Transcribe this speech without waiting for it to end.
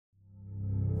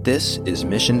This is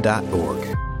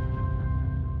Mission.org.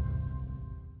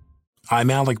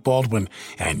 I'm Alec Baldwin,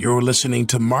 and you're listening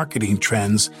to Marketing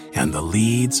Trends and the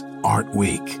Leads Aren't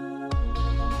Weak.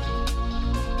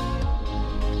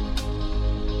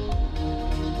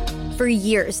 For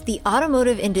years, the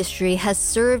automotive industry has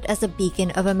served as a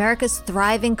beacon of America's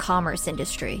thriving commerce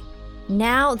industry.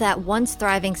 Now that once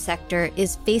thriving sector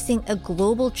is facing a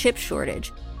global chip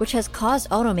shortage, which has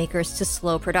caused automakers to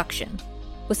slow production.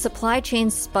 With supply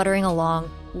chains sputtering along,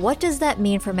 what does that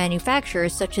mean for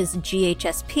manufacturers such as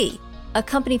GHSP, a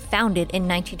company founded in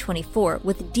 1924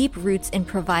 with deep roots in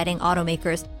providing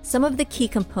automakers some of the key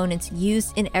components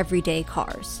used in everyday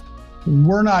cars?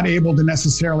 We're not able to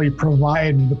necessarily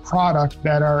provide the product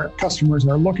that our customers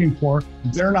are looking for.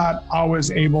 They're not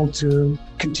always able to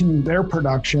continue their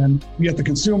production, yet the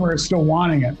consumer is still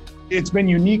wanting it. It's been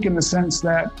unique in the sense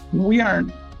that we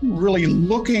aren't really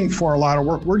looking for a lot of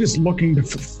work. We're just looking to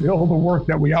fulfill the work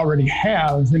that we already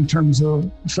have in terms of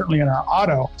certainly in our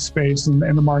auto space and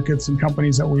the markets and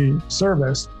companies that we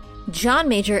service. John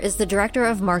Major is the Director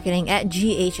of Marketing at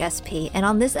GHSP, and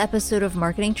on this episode of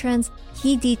Marketing Trends,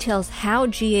 he details how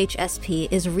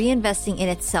GHSP is reinvesting in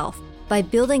itself by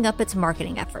building up its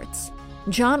marketing efforts.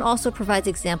 John also provides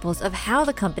examples of how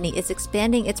the company is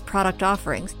expanding its product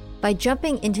offerings by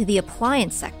jumping into the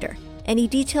appliance sector, and he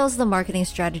details the marketing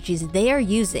strategies they are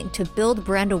using to build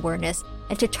brand awareness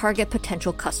and to target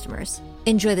potential customers.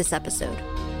 Enjoy this episode.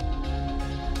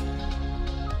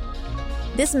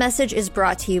 This message is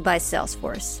brought to you by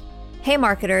Salesforce. Hey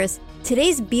marketers,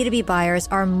 today's B2B buyers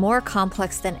are more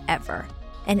complex than ever,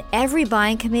 and every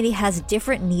buying committee has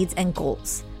different needs and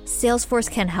goals. Salesforce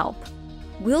can help.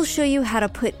 We'll show you how to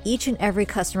put each and every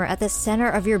customer at the center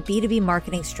of your B2B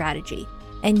marketing strategy,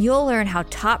 and you'll learn how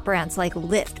top brands like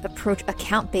Lyft approach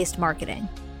account-based marketing.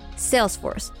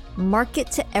 Salesforce,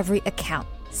 market to every account,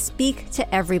 speak to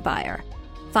every buyer.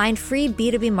 Find free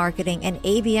B2B marketing and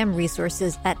ABM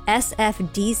resources at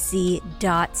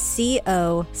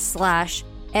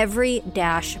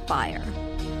sfdc.co/every-buyer.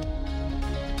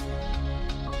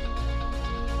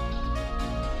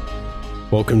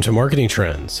 Welcome to Marketing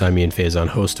Trends. I'm Ian Faison,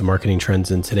 host of Marketing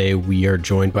Trends, and today we are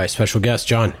joined by a special guest.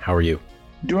 John, how are you?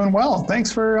 Doing well.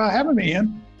 Thanks for having me,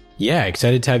 Ian. Yeah,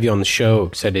 excited to have you on the show.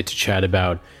 Excited to chat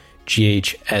about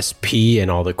GHSP and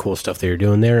all the cool stuff that you're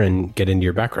doing there and get into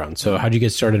your background. So how'd you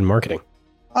get started in marketing?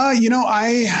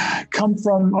 I come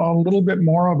from a little bit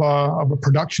more of a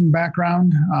production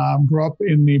background. Grew up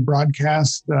in the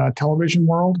broadcast television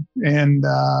world, and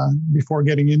before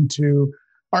getting into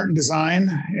art and design,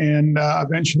 and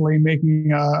eventually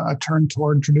making a turn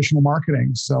toward traditional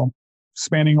marketing. So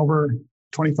spanning over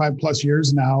 25 plus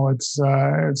years now, it's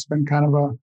been kind of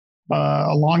a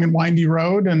long and windy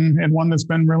road, and one that's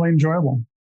been really enjoyable.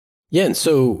 Yeah, and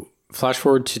so flash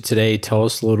forward to today. Tell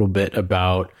us a little bit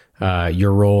about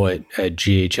your role at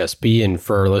GHSP, and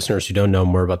for our listeners who don't know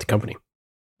more about the company.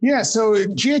 Yeah, so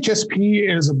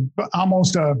GHSP is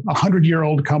almost a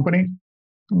 100-year-old company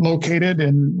located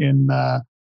in the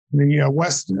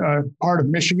west part of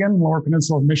Michigan, Lower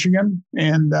Peninsula of Michigan,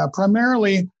 and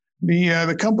primarily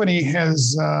the company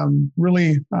has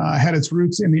really had its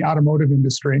roots in the automotive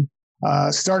industry.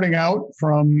 Starting out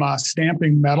from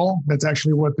stamping metal. That's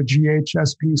actually what the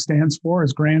GHSP stands for,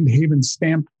 is Grand Haven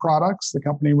Stamped Products. The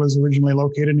company was originally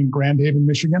located in Grand Haven,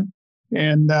 Michigan,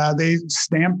 and they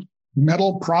stamped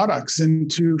metal products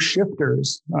into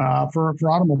shifters for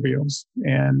automobiles.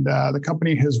 And the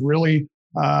company has really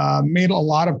made a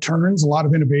lot of turns, a lot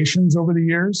of innovations over the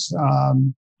years.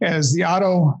 As the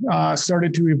auto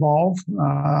started to evolve,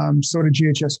 so did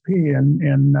GHSP,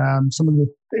 and some of the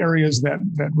areas that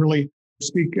really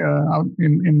speak out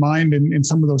in mind in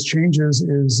some of those changes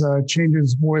is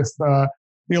changes with the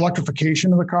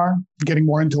electrification of the car, getting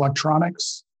more into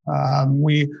electronics.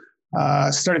 We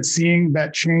started seeing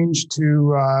that change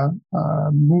to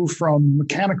move from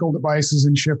mechanical devices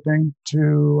in shifting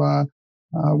to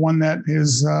one that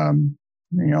is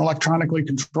electronically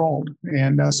controlled.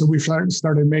 And so we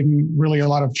started making really a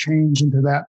lot of change into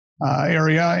that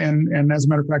area. And as a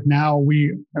matter of fact, now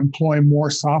we employ more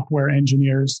software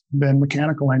engineers than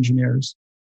mechanical engineers.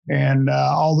 And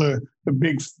all the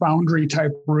big foundry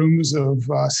type rooms of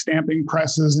stamping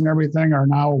presses and everything are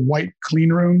now white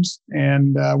clean rooms,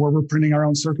 and where we're printing our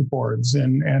own circuit boards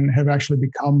and have actually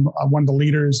become one of the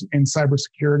leaders in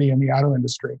cybersecurity in the auto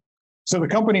industry. So the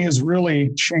company has really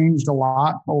changed a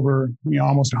lot over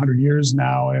almost 100 years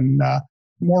now. And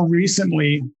more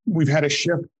recently, we've had a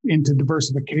shift into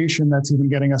diversification that's even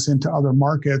getting us into other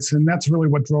markets. And that's really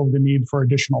what drove the need for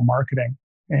additional marketing.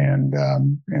 And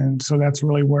so that's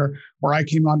really where I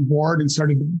came on board and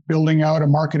started building out a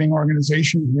marketing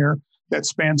organization here that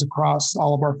spans across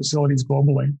all of our facilities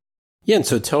globally. Yeah, and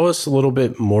so tell us a little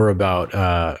bit more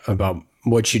about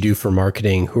what you do for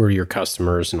marketing, who are your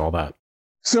customers, and all that.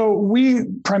 So we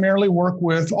primarily work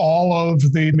with all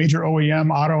of the major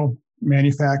OEM auto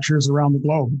manufacturers around the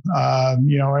globe.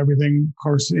 Everything, of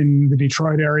course, in the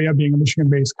Detroit area, being a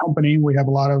Michigan-based company, we have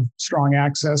a lot of strong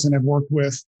access and have worked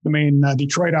with the main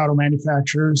Detroit auto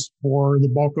manufacturers for the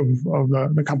bulk of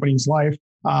the company's life.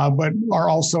 But are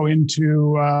also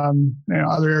into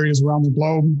other areas around the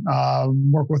globe.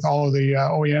 Work with all of the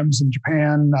OEMs in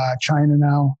Japan, China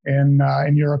now, and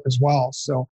in Europe as well.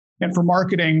 So, and for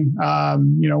marketing,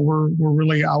 we're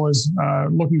really always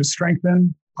looking to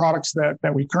strengthen products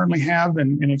that we currently have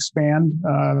and expand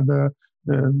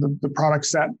the product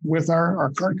set with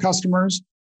our current customers.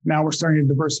 Now we're starting to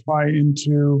diversify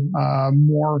into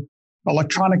more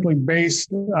electronically based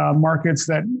markets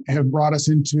that have brought us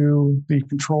into the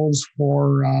controls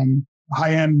for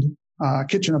high-end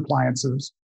kitchen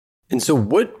appliances. And so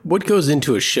what goes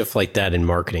into a shift like that in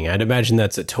marketing? I'd imagine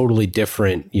that's a totally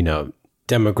different,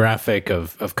 demographic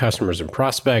of customers and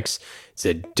prospects. It's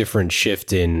a different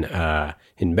shift in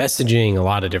messaging, a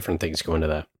lot of different things go into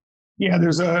that. Yeah,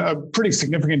 there's a pretty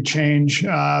significant change,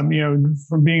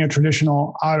 from being a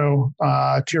traditional auto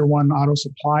tier one auto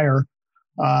supplier.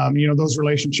 Those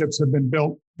relationships have been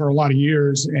built for a lot of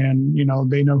years, and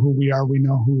they know who we are, we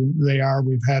know who they are.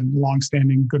 We've had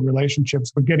longstanding good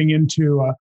relationships, but getting into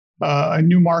a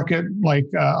new market like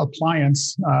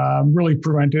appliance really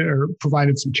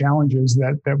provided some challenges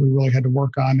that we really had to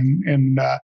work on, and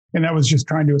that was just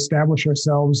trying to establish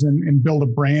ourselves and build a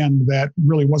brand that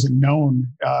really wasn't known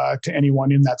to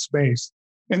anyone in that space.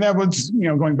 And that was,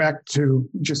 going back to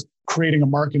just creating a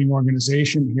marketing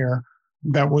organization here.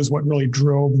 That was what really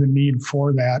drove the need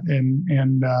for that.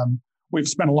 And we've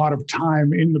spent a lot of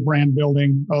time in the brand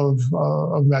building of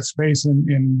that space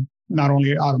in not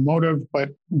only automotive, but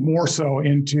more so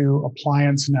into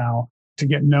appliance now to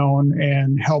get known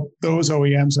and help those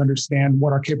OEMs understand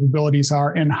what our capabilities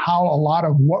are and how a lot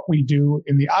of what we do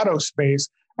in the auto space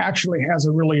actually has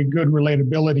a really good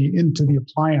relatability into the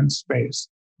appliance space.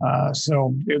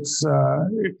 So it's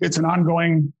an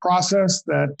ongoing process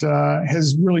that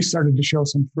has really started to show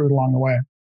some fruit along the way.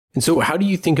 And so how do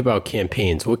you think about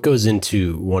campaigns? What goes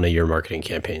into one of your marketing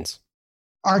campaigns?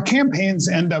 Our campaigns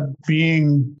end up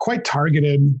being quite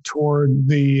targeted toward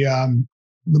the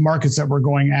markets that we're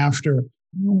going after.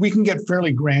 We can get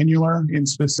fairly granular in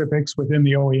specifics within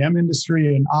the OEM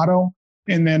industry and auto.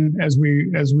 And then as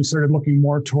we started looking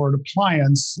more toward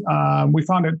appliance, we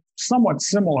found it somewhat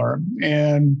similar.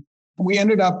 And we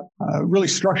ended up really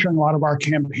structuring a lot of our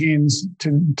campaigns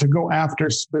to go after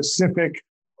specific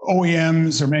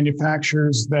OEMs or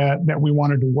manufacturers that we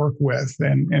wanted to work with.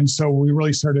 And so we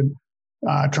really started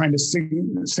trying to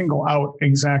single out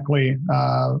exactly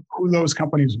who those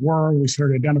companies were. We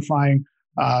started identifying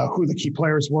who the key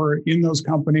players were in those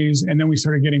companies. And then we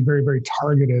started getting very, very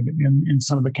targeted in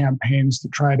some of the campaigns to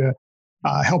try to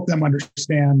help them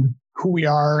understand who we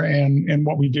are and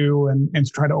what we do and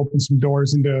to try to open some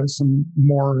doors into some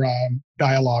more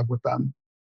dialogue with them.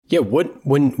 Yeah,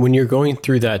 when you're going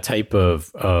through that type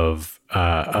of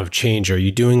change, are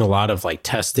you doing a lot of like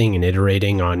testing and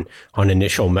iterating on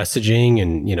initial messaging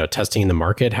and testing in the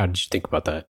market? How did you think about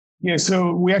that? Yeah,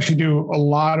 so we actually do a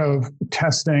lot of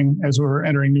testing as we're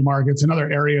entering new markets.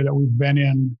 Another area that we've been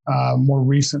in more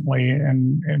recently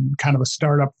and kind of a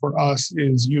startup for us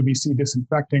is UVC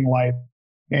disinfecting light.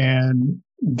 And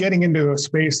getting into a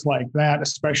space like that,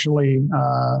 especially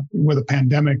with a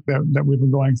pandemic that we've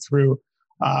been going through,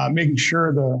 making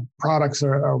sure the products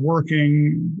are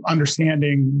working,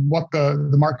 understanding what the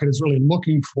market is really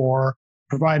looking for,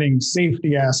 providing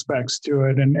safety aspects to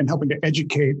it, and helping to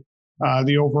educate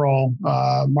the overall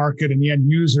market and the end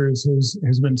users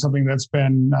has been something that's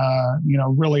been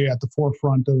really at the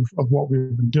forefront of what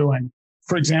we've been doing.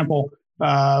 For example,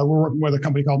 we're working with a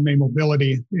company called May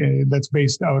Mobility that's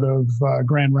based out of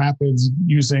Grand Rapids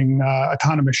using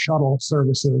autonomous shuttle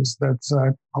services that's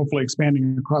hopefully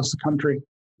expanding across the country.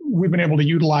 We've been able to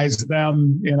utilize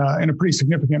them in a pretty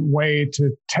significant way to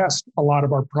test a lot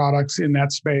of our products in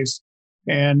that space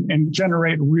and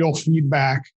generate real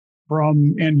feedback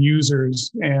from end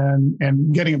users and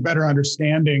getting a better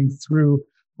understanding through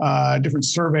different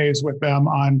surveys with them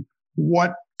on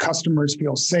what customers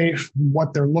feel safe,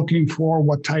 what they're looking for,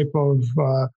 what type of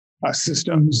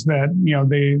systems that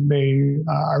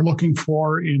they are looking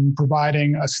for in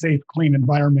providing a safe, clean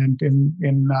environment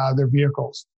in their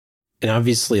vehicles. And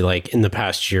obviously, like in the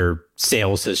past year,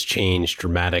 sales has changed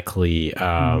dramatically.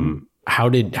 How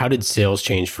did sales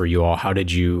change for you all? How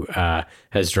did you,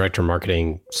 as director of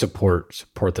marketing, support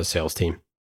the sales team?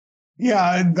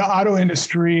 Yeah, the auto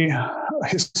industry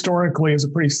historically is a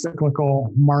pretty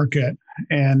cyclical market.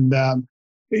 And,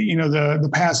 the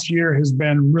past year has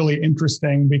been really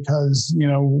interesting because,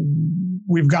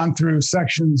 we've gone through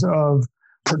sections of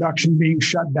production being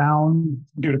shut down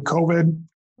due to COVID.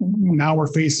 Now we're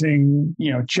facing,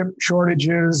 chip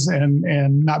shortages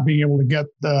and not being able to get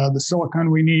the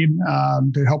silicon we need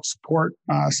to help support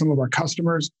some of our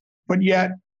customers. But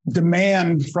yet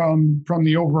demand from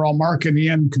the overall market and the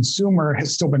end consumer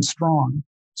has still been strong.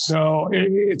 So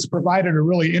it's provided a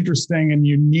really interesting and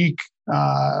unique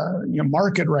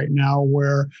market right now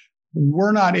where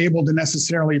we're not able to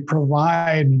necessarily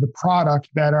provide the product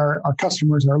that our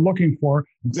customers are looking for.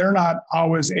 They're not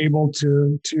always able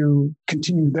to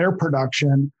continue their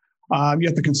production,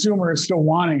 yet the consumer is still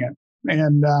wanting it.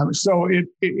 And so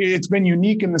it's been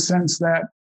unique in the sense that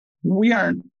we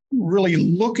aren't really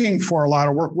looking for a lot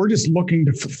of work. We're just looking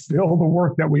to fulfill the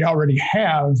work that we already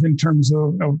have in terms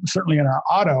of certainly in our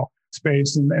auto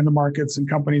space and the markets and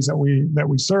companies that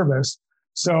we service.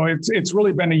 So it's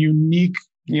really been a unique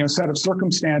set of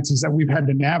circumstances that we've had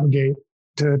to navigate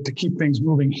to keep things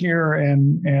moving here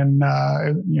and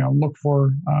look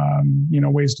for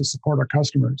ways to support our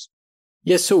customers.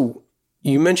 Yeah. So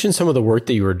you mentioned some of the work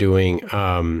that you were doing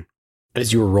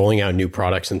as you were rolling out new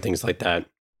products and things like that.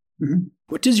 Mm-hmm.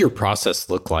 What does your process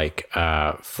look like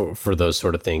for those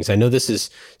sort of things? I know this is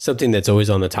something that's always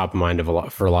on the top of mind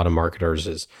for a lot of marketers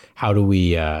is how do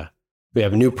we have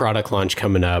a new product launch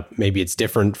coming up. Maybe it's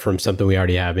different from something we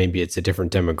already have. Maybe it's a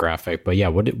different demographic. But yeah,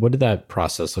 what did that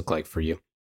process look like for you?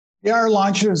 Yeah, our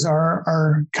launches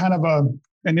are kind of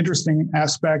an interesting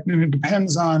aspect, and it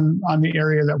depends on the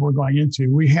area that we're going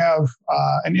into. We have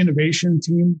an innovation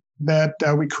team that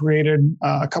we created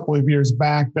a couple of years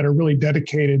back that are really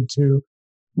dedicated to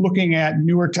looking at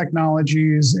newer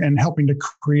technologies and helping to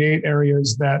create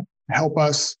areas that help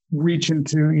us reach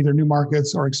into either new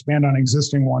markets or expand on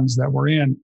existing ones that we're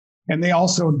in. And they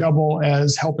also double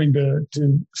as helping to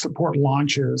support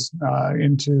launches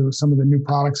into some of the new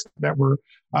products that we're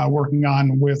working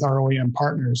on with our OEM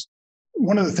partners.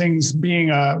 One of the things being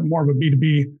more of a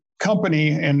B2B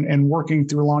company and working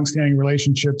through longstanding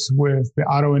relationships with the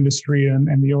auto industry and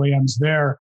the OEMs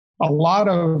there, a lot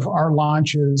of our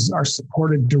launches are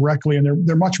supported directly, and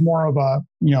they're much more of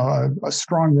a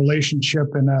strong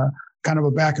relationship and a kind of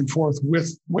a back and forth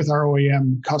with our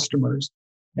OEM customers.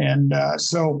 And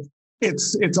so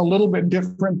it's a little bit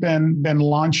different than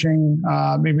launching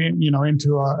maybe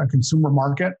into a consumer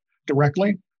market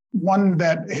directly. One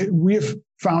that we've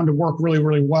found to work really,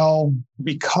 really well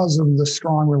because of the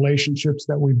strong relationships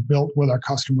that we've built with our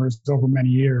customers over many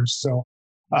years. So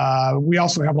we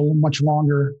also have a much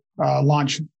longer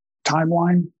launch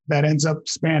timeline that ends up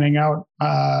spanning out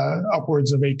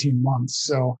upwards of 18 months.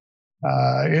 So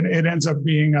it ends up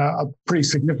being a pretty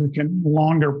significant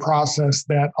longer process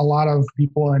that a lot of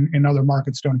people in other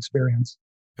markets don't experience.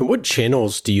 And what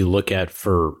channels do you look at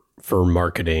for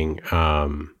marketing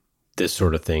this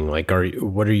sort of thing? Like,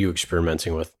 what are you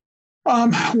experimenting with?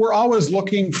 We're always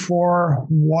looking for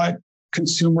what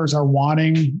consumers are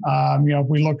wanting. If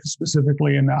we look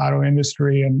specifically in the auto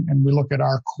industry and we look at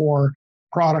our core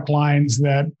product lines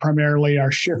that primarily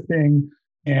are shifting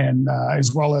and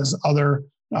as well as other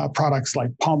products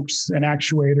like pumps and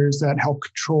actuators that help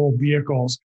control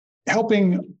vehicles,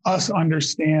 helping us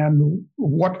understand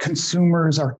what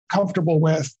consumers are comfortable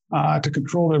with to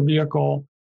control their vehicle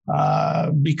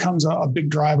becomes a big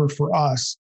driver for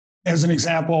us. As an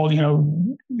example,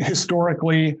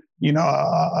 historically,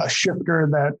 a shifter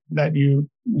that you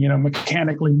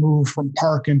mechanically move from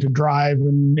park into drive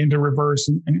and into reverse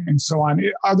and so on.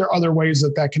 Are there other ways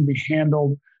that can be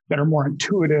handled that are more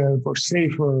intuitive or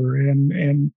safer?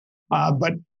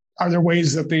 But are there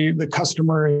ways that the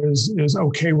customer is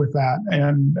okay with that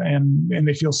and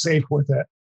they feel safe with it?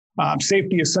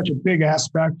 Safety is such a big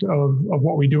aspect of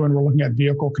what we do when we're looking at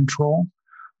vehicle control.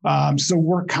 So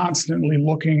we're constantly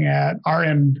looking at our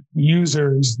end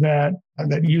users that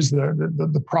use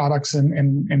the products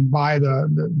and buy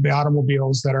the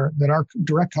automobiles that our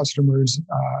direct customers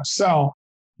sell,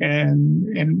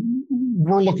 and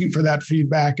we're looking for that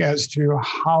feedback as to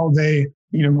how they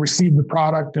receive the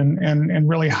product and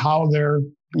really how they're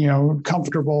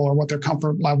comfortable or what their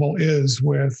comfort level is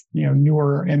with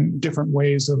newer and different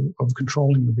ways of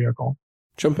controlling the vehicle.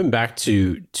 Jumping back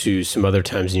to some other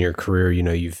times in your career,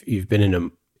 you've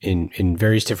been in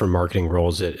various different marketing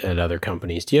roles at other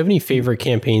companies. Do you have any favorite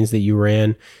campaigns that you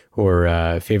ran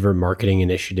or favorite marketing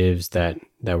initiatives that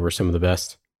were some of the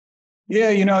best?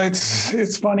 Yeah,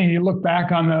 it's funny. You look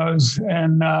back on those,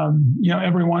 and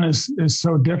everyone is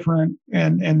so different,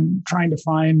 and trying to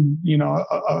find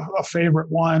a favorite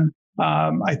one.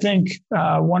 I think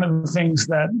one of the things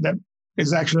that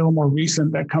is actually a little more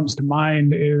recent that comes to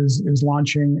mind is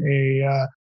launching a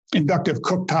inductive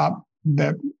cooktop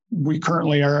that we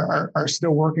currently are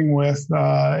still working with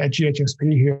at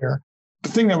GHSP here. The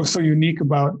thing that was so unique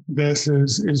about this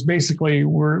is basically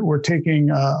we're taking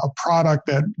a product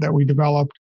that we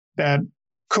developed that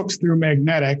cooks through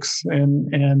magnetics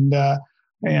and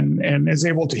is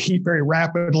able to heat very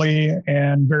rapidly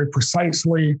and very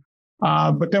precisely.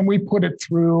 But then we put it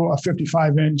through a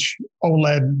 55-inch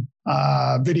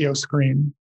OLED video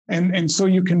screen. And so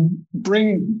you can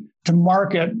bring to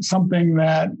market something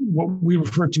that what we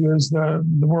refer to as the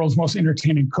world's most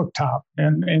entertaining cooktop.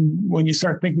 And when you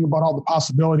start thinking about all the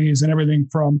possibilities and everything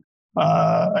from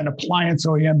an appliance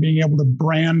OEM being able to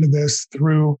brand this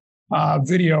through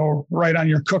video right on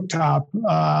your cooktop,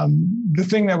 the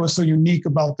thing that was so unique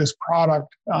about this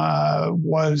product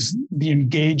was the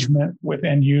engagement with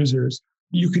end users.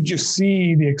 You could just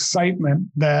see the excitement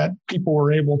that people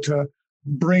were able to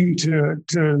bring to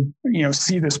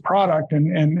see this product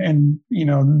and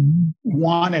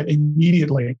want it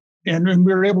immediately. And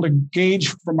we were able to gauge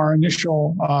from our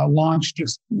initial launch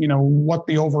just what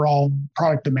the overall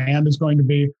product demand is going to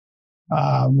be.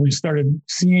 We started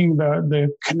seeing the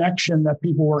connection that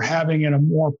people were having in a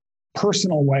more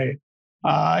personal way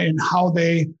in how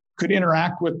they could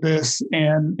interact with this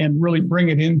and really bring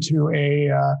it into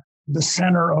the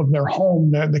center of their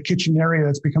home, the kitchen area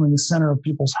that's becoming the center of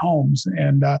people's homes.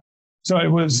 And so it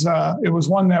was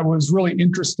one that was really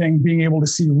interesting, being able to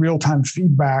see real-time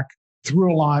feedback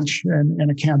through a launch and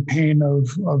a campaign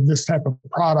of this type of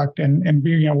product and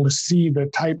being able to see the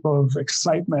type of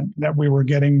excitement that we were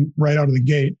getting right out of the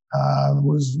gate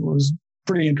was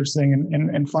pretty interesting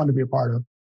and fun to be a part of.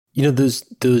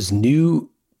 Those new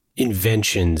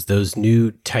inventions, those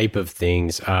new type of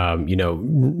things,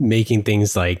 making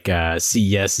things like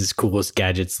CES's coolest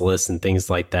gadgets list and things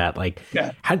like that.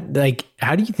 How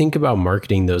do you think about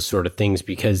marketing those sort of things?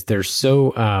 Because they're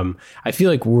so, I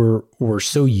feel like we're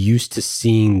so used to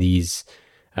seeing these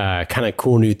kind of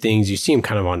cool new things. You see them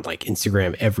kind of on like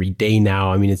Instagram every day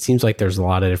now. I mean, it seems like there's a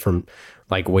lot of different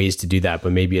like ways to do that,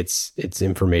 but maybe it's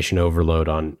information overload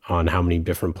on how many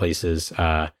different places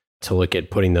to look at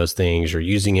putting those things or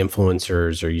using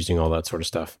influencers or using all that sort of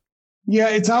stuff. Yeah,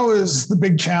 it's always the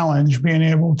big challenge, being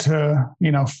able to,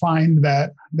 find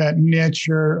that niche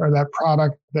or that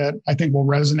product that I think will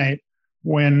resonate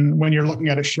when you're looking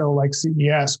at a show like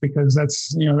CES, because that's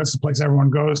the place everyone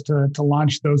goes to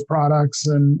launch those products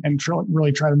and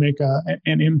really try to make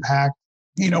an impact.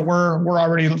 We're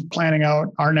already planning out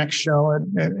our next show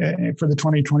for the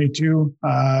 2022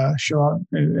 show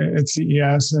at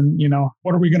CES, and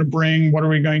what are we going to bring? What are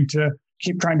we going to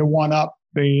keep trying to one up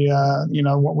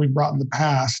what we've brought in the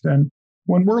past? And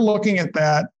when we're looking at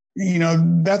that,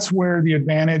 that's where the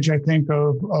advantage, I think,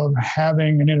 of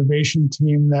having an innovation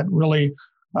team that really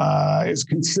is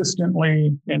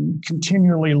consistently and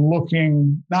continually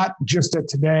looking not just at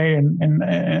today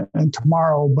and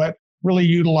tomorrow, but really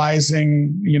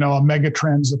utilizing, a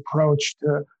megatrends approach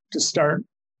to start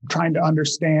trying to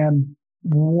understand,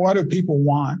 what do people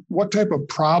want? What type of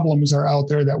problems are out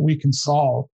there that we can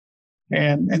solve?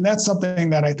 And that's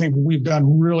something that I think we've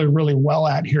done really, really well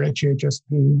at here at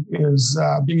GHSP, is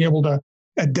being able to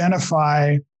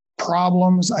identify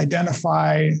problems,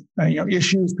 identify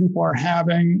issues people are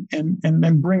having, and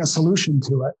then bring a solution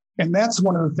to it. And that's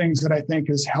one of the things that I think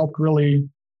has helped really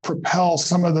propel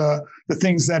some of the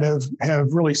things that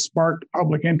have really sparked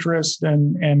public interest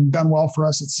and done well for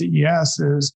us at CES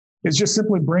is just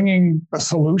simply bringing a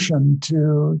solution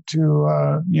to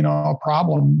a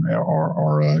problem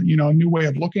or a new way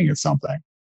of looking at something.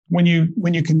 When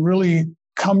you can really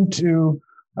come to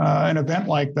an event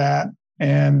like that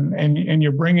and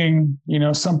you're bringing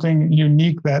something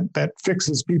unique that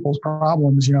fixes people's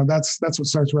problems, that's what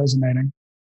starts resonating.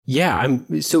 Yeah.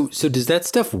 So does that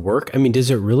stuff work? I mean,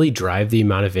 does it really drive the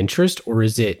amount of interest, or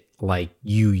is it like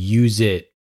you use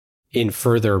it in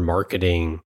further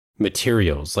marketing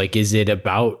materials? Like, is it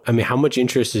about, how much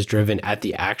interest is driven at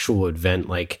the actual event?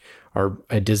 Like,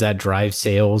 does that drive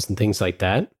sales and things like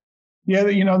that? Yeah.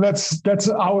 That's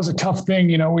always a tough thing.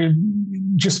 We've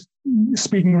just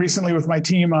speaking recently with my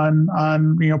team on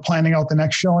planning out the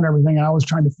next show and everything. I was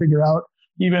trying to figure out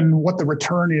even what the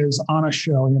return is on a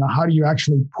show. How do you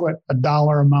actually put a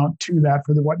dollar amount to that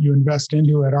for what you invest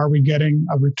into it? Are we getting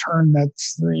a return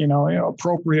that's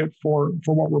appropriate for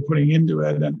what we're putting into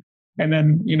it? And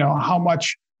then how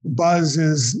much buzz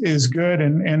is good,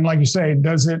 and like you say,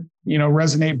 does it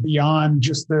resonate beyond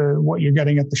just what you're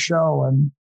getting at the show?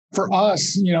 And For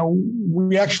us,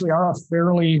 we actually are a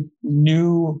fairly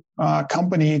new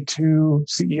company to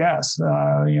CES.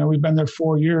 We've been there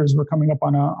 4 years. We're coming up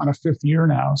on a fifth year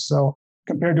now. So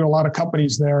compared to a lot of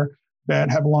companies there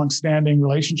that have a long-standing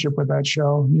relationship with that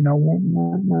show,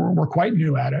 we're quite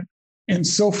new at it. And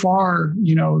so far,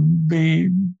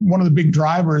 one of the big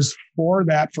drivers for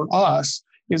that for us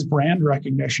is brand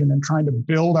recognition and trying to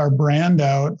build our brand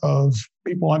out of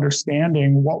people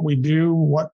understanding what we do,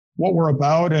 what we're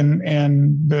about,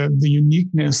 and the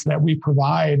uniqueness that we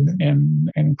provide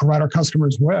and provide our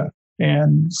customers with.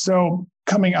 And so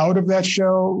coming out of that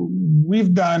show,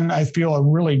 we've done, I feel, a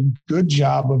really good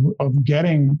job of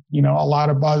getting, a lot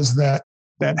of buzz that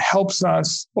helps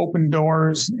us open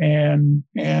doors and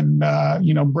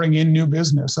bring in new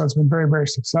business. So it's been very, very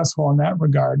successful in that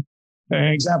regard. An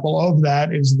example of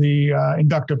that is the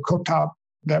inductive cooktop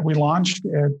that we launched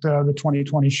at the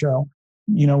 2020 show.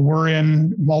 We're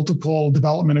in multiple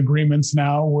development agreements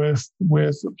now with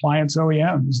appliance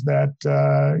OEMs that,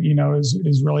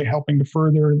 is really helping to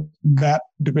further that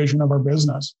division of our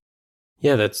business.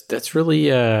 Yeah, that's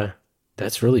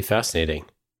really fascinating.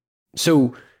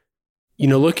 So,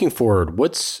 looking forward,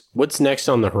 what's next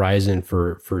on the horizon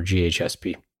for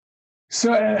GHSP?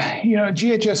 So,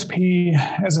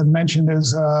 GHSP, as I mentioned,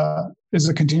 is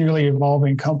a continually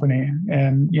evolving company.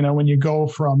 And, when you go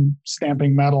from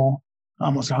stamping metal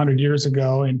almost 100 years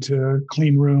ago into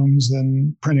clean rooms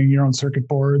and printing your own circuit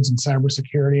boards and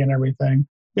cybersecurity and everything,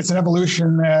 it's an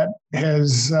evolution that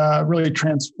has really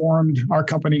transformed our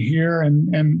company here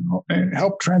and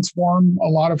helped transform a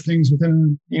lot of things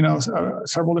within,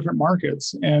 several different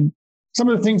markets. And some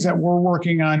of the things that we're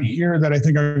working on here that I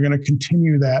think are going to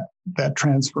continue that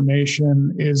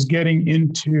transformation is getting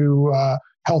into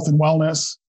health and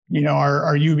wellness.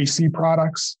 Our UVC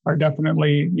products are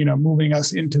definitely, moving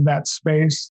us into that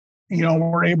space.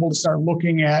 We're able to start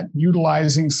looking at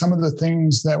utilizing some of the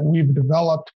things that we've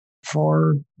developed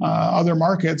for other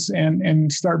markets and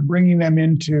start bringing them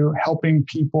into helping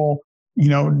people,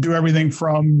 do everything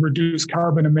from reduce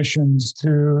carbon emissions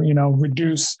to,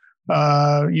 reduce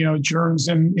germs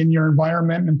in your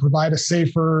environment and provide a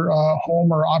safer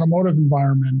home or automotive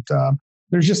environment.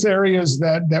 There's just areas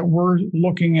that we're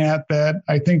looking at that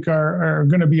I think are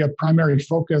going to be a primary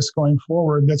focus going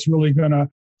forward. That's really going to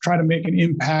try to make an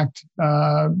impact,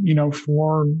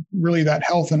 for really that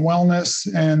health and wellness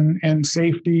and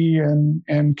safety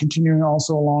and continuing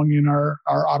also along in our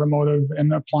automotive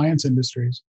and appliance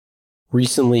industries.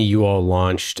 Recently, you all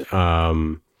launched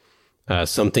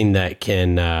something that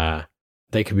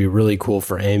could be really cool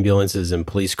for ambulances and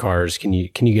police cars. Can you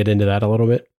get into that a little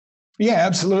bit? Yeah,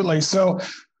 absolutely. So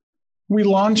we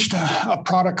launched a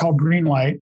product called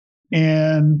Greenlight,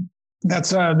 and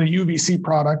that's the UVC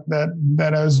product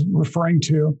that I was referring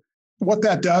to. What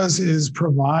that does is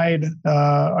provide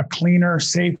a cleaner,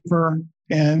 safer,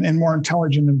 and more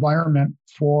intelligent environment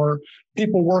for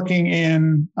people working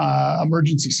in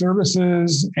emergency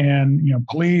services and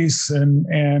police and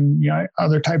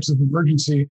other types of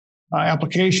emergency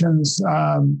applications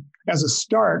as a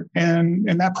start. And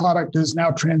that product is now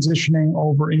transitioning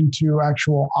over into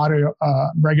actual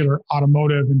regular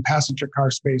automotive and passenger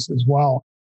car space as well.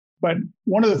 But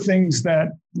one of the things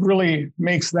that really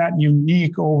makes that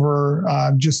unique over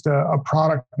just a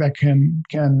product that can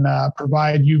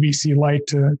provide UVC light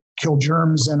to kill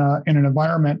germs in an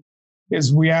environment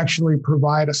is we actually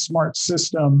provide a smart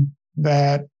system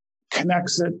that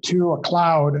connects it to a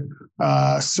cloud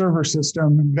server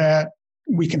system that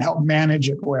we can help manage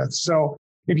it with. So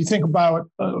if you think about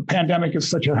a pandemic is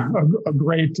such a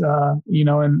great,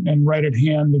 and right at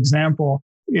hand example,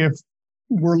 if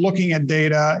we're looking at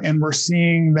data and we're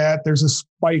seeing that there's a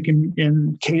spike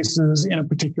in cases in a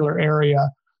particular area,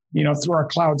 through our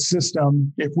cloud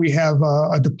system, if we have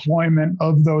a deployment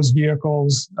of those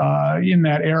vehicles in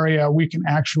that area, we can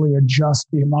actually adjust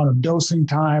the amount of dosing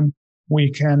time. We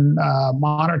can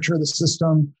monitor the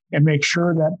system and make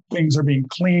sure that things are being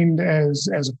cleaned as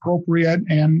appropriate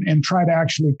and try to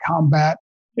actually combat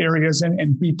areas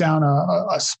and beat down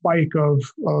a spike of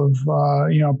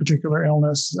particular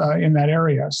illness in that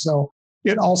area. So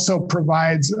it also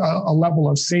provides a level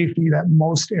of safety that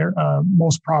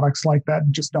most products like that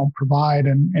just don't provide.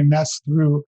 And that's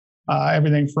through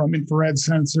everything from infrared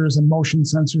sensors and motion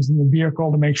sensors in the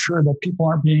vehicle to make sure that people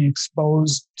aren't being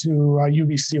exposed to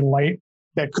UVC light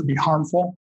that could be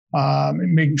harmful.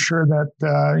 And making sure that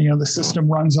the system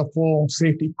runs a full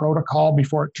safety protocol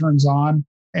before it turns on.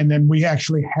 And then we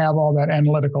actually have all that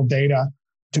analytical data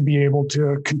to be able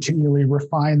to continually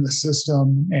refine the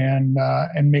system and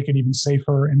make it even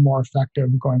safer and more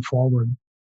effective going forward.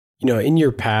 In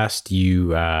your past,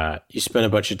 you spent a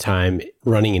bunch of time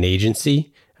running an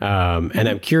agency, and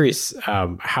I'm curious,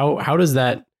 how does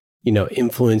that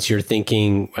influence your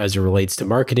thinking as it relates to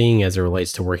marketing, as it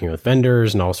relates to working with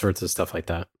vendors, and all sorts of stuff like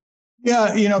that?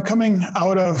 Yeah, coming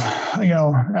out of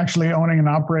actually owning and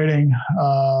operating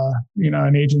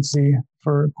an agency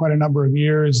for quite a number of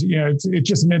years, it's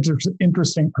just an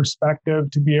interesting perspective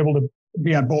to be able to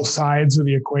be on both sides of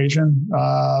the equation,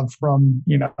 from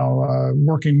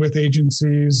working with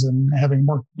agencies and having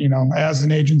worked as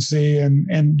an agency,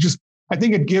 and just I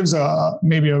think it gives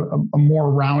maybe a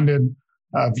more rounded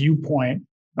viewpoint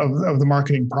of the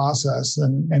marketing process,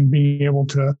 and being able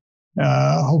to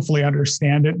hopefully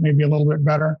understand it maybe a little bit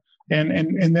better,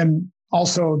 and then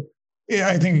also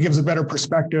I think it gives a better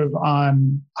perspective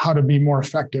on how to be more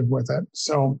effective with it.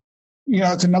 So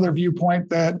it's another viewpoint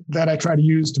that I try to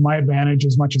use to my advantage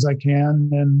as much as I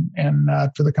can, and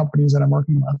for the companies that I'm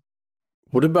working with.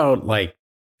 What about like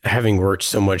having worked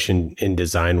so much in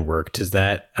design work? Does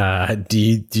that do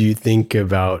you think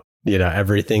about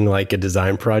everything like a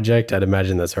design project? I'd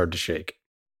imagine that's hard to shake.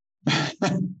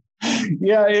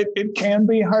 Yeah, it can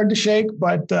be hard to shake,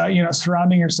 but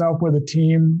surrounding yourself with a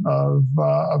team of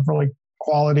really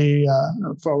quality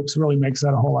folks really makes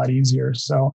that a whole lot easier.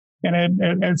 So.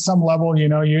 And at some level,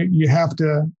 you have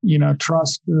to,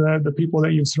 trust the people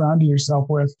that you've surrounded yourself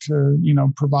with to,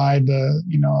 provide a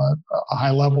high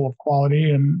level of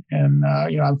quality. And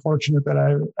I'm fortunate that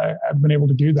I've been able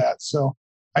to do that. So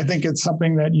I think it's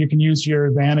something that you can use to your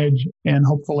advantage, and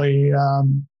hopefully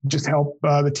just help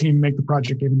the team make the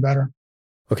project even better.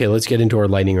 Okay, let's get into our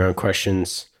lightning round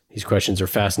questions. These questions are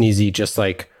fast and easy, just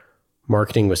like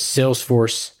marketing with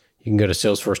Salesforce. You can go to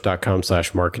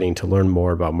salesforce.com/marketing to learn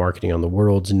more about marketing on the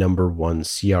world's #1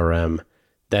 CRM.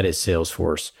 That is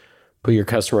Salesforce. Put your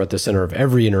customer at the center of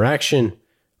every interaction,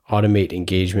 automate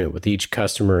engagement with each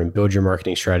customer, and build your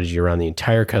marketing strategy around the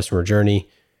entire customer journey.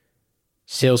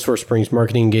 Salesforce brings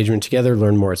marketing engagement together.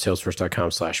 Learn more at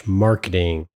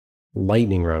salesforce.com/marketing.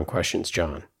 Lightning round questions,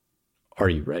 John. Are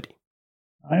you ready?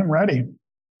 I am ready.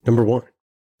 Number 1,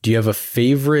 do you have a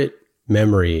favorite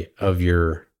memory of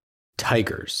your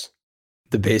Tigers,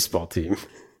 the baseball team?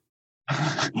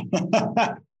 I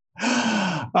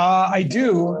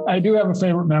do have a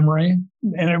favorite memory,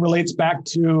 and it relates back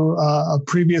to a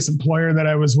previous employer that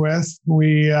I was with.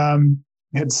 We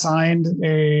had signed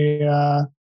a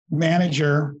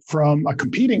manager from a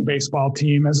competing baseball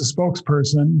team as a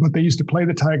spokesperson, but they used to play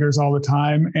the Tigers all the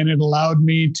time, and it allowed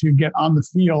me to get on the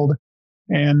field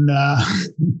and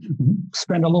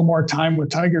spend a little more time with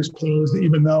Tigers players,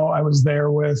 even though I was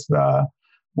there with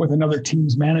another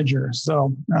team's manager.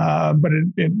 So, but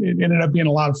it ended up being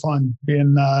a lot of fun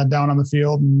being down on the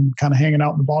field and kind of hanging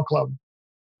out in the ball club.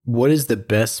 What is the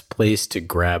best place to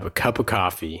grab a cup of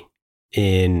coffee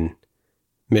in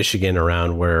Michigan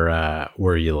around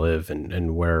where you live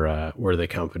and where the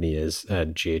company is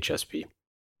at GHSP?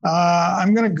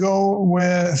 I'm going to go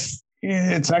with.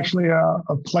 It's actually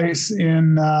a place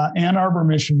in Ann Arbor,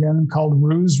 Michigan called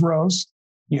Ruse Roast.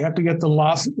 You have to get the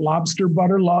lobster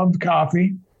butter loved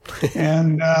coffee.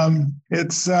 And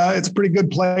it's a pretty good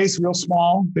place, real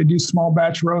small. They do small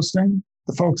batch roasting.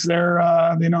 The folks there,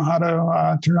 they know how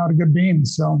to turn out a good bean.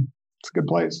 So it's a good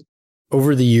place.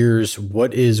 Over the years,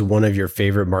 what is one of your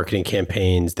favorite marketing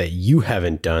campaigns that you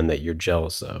haven't done that you're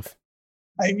jealous of?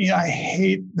 I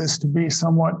hate this to be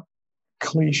somewhat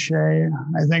cliche.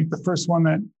 I think the first one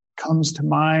that comes to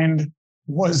mind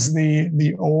was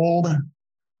the old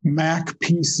Mac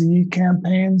PC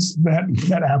campaigns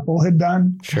that Apple had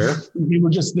done. Sure.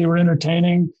 They were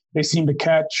entertaining. They seemed to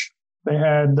catch. They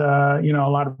had a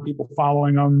lot of people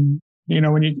following them.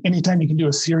 Anytime you can do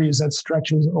a series that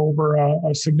stretches over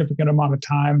a significant amount of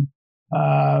time,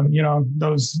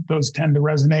 those tend to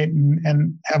resonate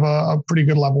and have a pretty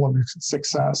good level of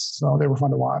success. So they were fun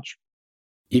to watch.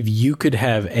 If you could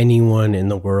have anyone in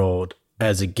the world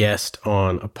as a guest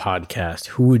on a podcast,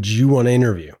 who would you want to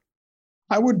interview?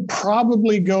 I would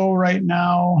probably go right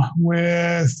now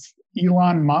with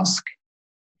Elon Musk.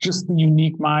 Just the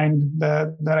unique mind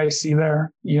that I see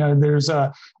there. There's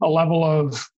a level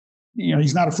of,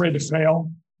 he's not afraid to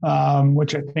fail,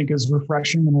 which I think is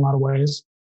refreshing in a lot of ways.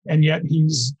 And yet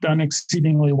he's done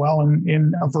exceedingly well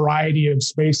in a variety of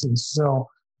spaces. So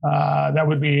that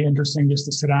would be interesting just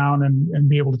to sit down and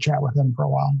be able to chat with him for a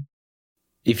while.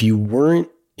 If you weren't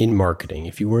in marketing,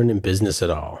 if you weren't in business at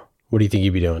all, what do you think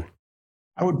you'd be doing?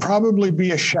 I would probably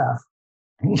be a chef.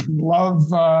 Love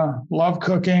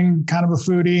cooking, kind of a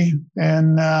foodie.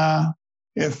 And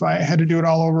if I had to do it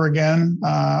all over again,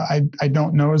 I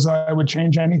don't know as I would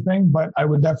change anything, but I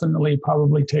would definitely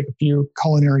probably take a few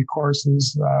culinary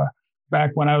courses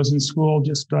back when I was in school,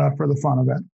 just for the fun of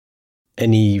it.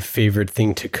 Any favorite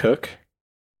thing to cook?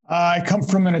 I come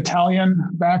from an Italian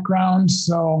background,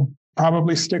 so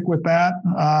probably stick with that.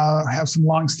 Have some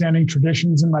longstanding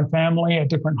traditions in my family at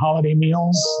different holiday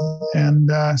meals.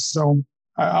 And so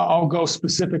I'll go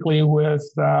specifically with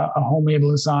a homemade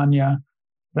lasagna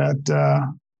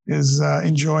that is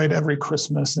enjoyed every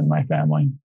Christmas in my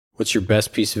family. What's your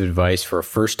best piece of advice for a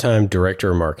first-time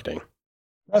director of marketing?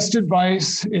 Best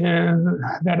advice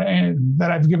that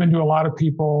I've given to a lot of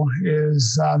people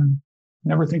is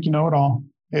never think you know it all.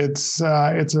 It's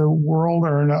a world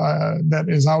that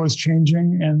is always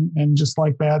changing, and just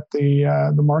like that,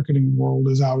 the marketing world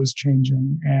is always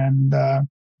changing. And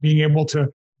being able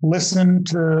to listen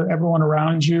to everyone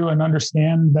around you and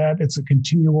understand that it's a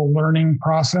continual learning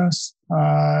process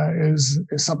is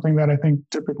something that I think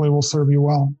typically will serve you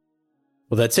well.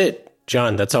 Well, that's it.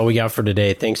 John, that's all we got for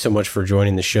today. Thanks so much for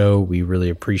joining the show. We really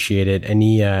appreciate it.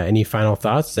 Any final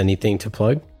thoughts? Anything to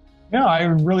plug? Yeah, I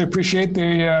really appreciate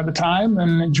the time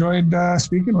and enjoyed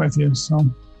speaking with you. So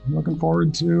I'm looking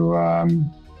forward to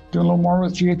doing a little more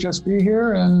with GHSP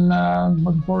here, and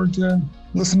looking forward to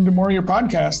listening to more of your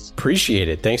podcasts. Appreciate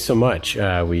it. Thanks so much.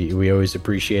 We always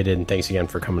appreciate it. And thanks again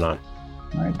for coming on.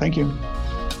 All right. Thank you.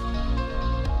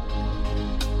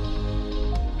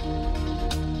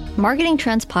 Marketing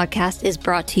Trends Podcast is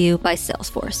brought to you by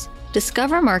Salesforce.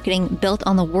 Discover marketing built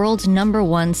on the world's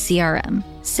 #1 CRM,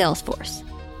 Salesforce.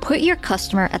 Put your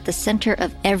customer at the center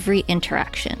of every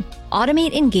interaction.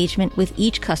 Automate engagement with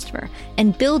each customer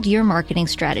and build your marketing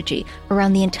strategy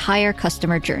around the entire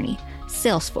customer journey.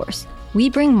 Salesforce. We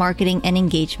bring marketing and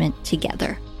engagement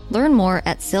together. Learn more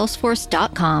at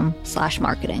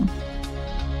salesforce.com/marketing.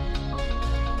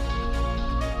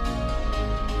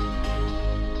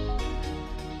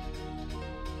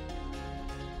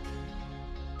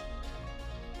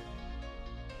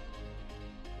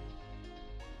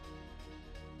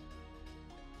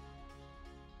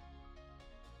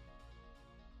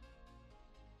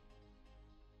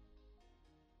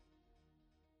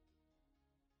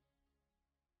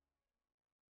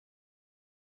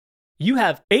 You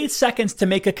have 8 seconds to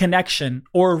make a connection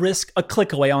or risk a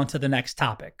click away onto the next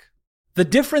topic. The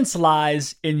difference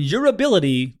lies in your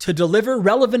ability to deliver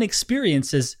relevant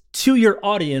experiences to your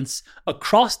audience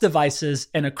across devices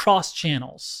and across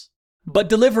channels. But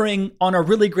delivering on a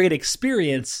really great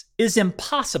experience is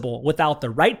impossible without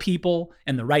the right people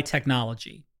and the right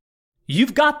technology.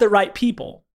 You've got the right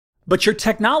people, but your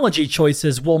technology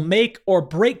choices will make or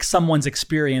break someone's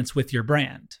experience with your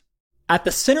brand. At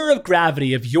the center of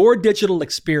gravity of your digital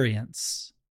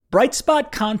experience,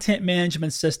 Brightspot Content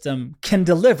Management System can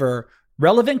deliver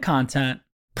relevant content,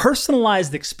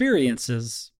 personalized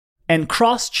experiences, and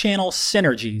cross-channel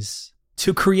synergies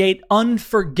to create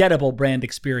unforgettable brand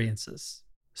experiences,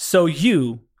 so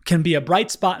you can be a bright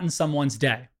spot in someone's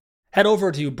day. Head over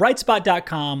to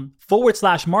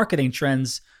brightspot.com/marketing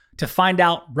trends to find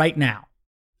out right now.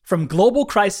 From global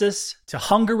crisis to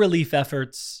hunger relief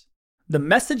efforts, the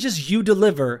messages you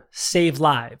deliver save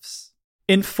lives,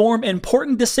 inform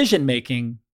important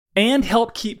decision-making, and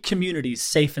help keep communities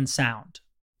safe and sound.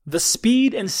 The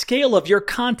speed and scale of your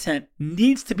content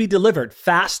needs to be delivered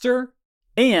faster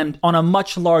and on a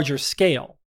much larger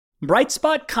scale.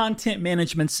 Brightspot Content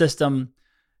Management System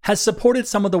has supported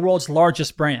some of the world's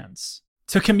largest brands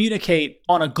to communicate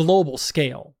on a global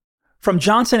scale. From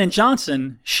Johnson &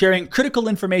 Johnson sharing critical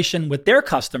information with their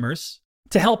customers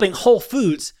to helping Whole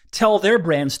Foods tell their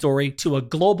brand story to a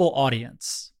global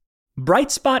audience.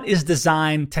 Brightspot is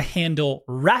designed to handle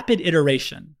rapid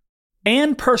iteration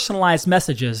and personalized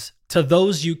messages to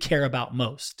those you care about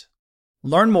most.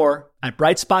 Learn more at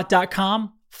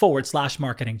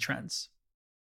brightspot.com/marketing trends.